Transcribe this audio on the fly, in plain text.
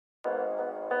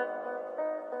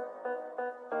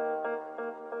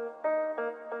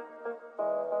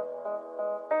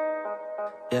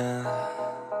yeah.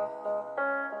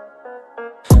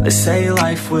 They say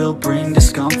life will bring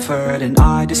discomfort, and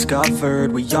I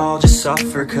discovered we all just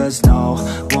suffer, 'cause no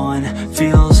one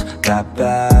feels that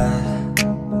bad.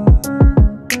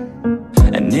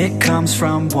 And it comes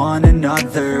from one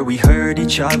another, we hurt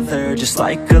each other just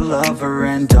like a lover,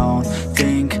 and don't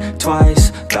think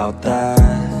twice about that.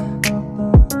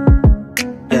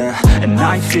 Yeah, and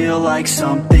I feel like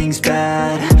something's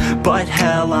bad, but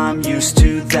hell, I'm used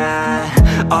to that.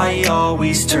 I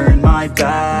always turn my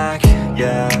back,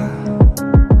 yeah.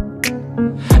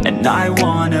 And I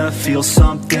wanna feel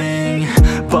something,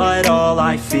 but all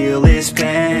I feel is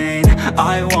pain.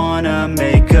 I wanna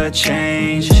make a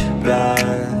change, but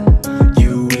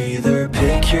you either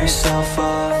pick yourself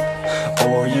up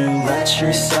or you let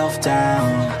yourself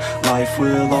down. Life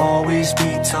will always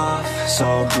be tough,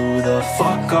 so who the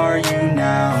fuck are you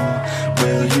now?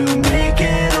 Will you make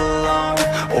it alone,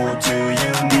 or do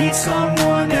you need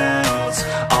someone else?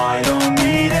 I don't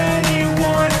need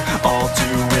anyone, I'll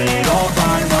do it all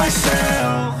by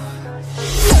myself.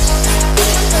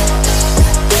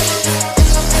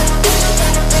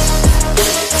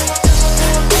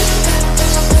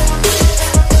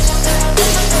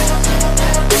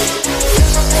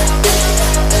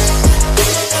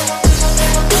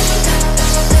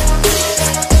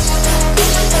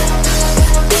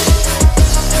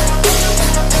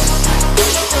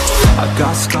 I've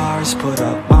got scars, put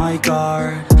up my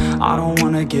guard. I don't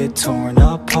wanna get torn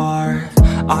apart.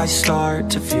 I start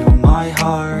to feel my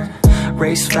heart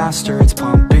race faster, it's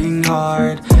pumping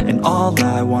hard. And all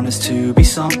I want is to be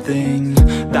something.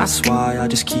 That's why I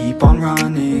just keep on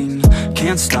running.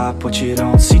 Can't stop what you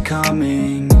don't see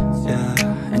coming. Yeah,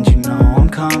 and you know I'm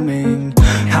coming.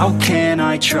 How can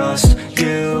I trust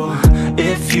you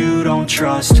if you don't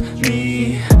trust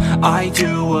me? I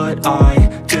do what I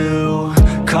do,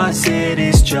 'cause it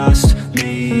is just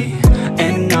me,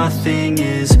 and nothing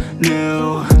is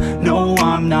new. No,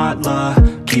 I'm not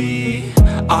lucky.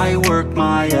 I work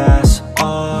my ass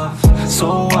off,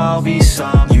 so I'll be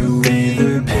some. You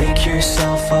either pick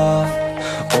yourself up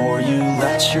or you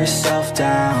let yourself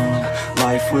down.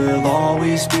 Life will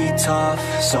always be tough,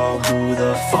 so who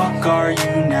the fuck are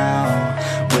you now?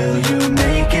 Will you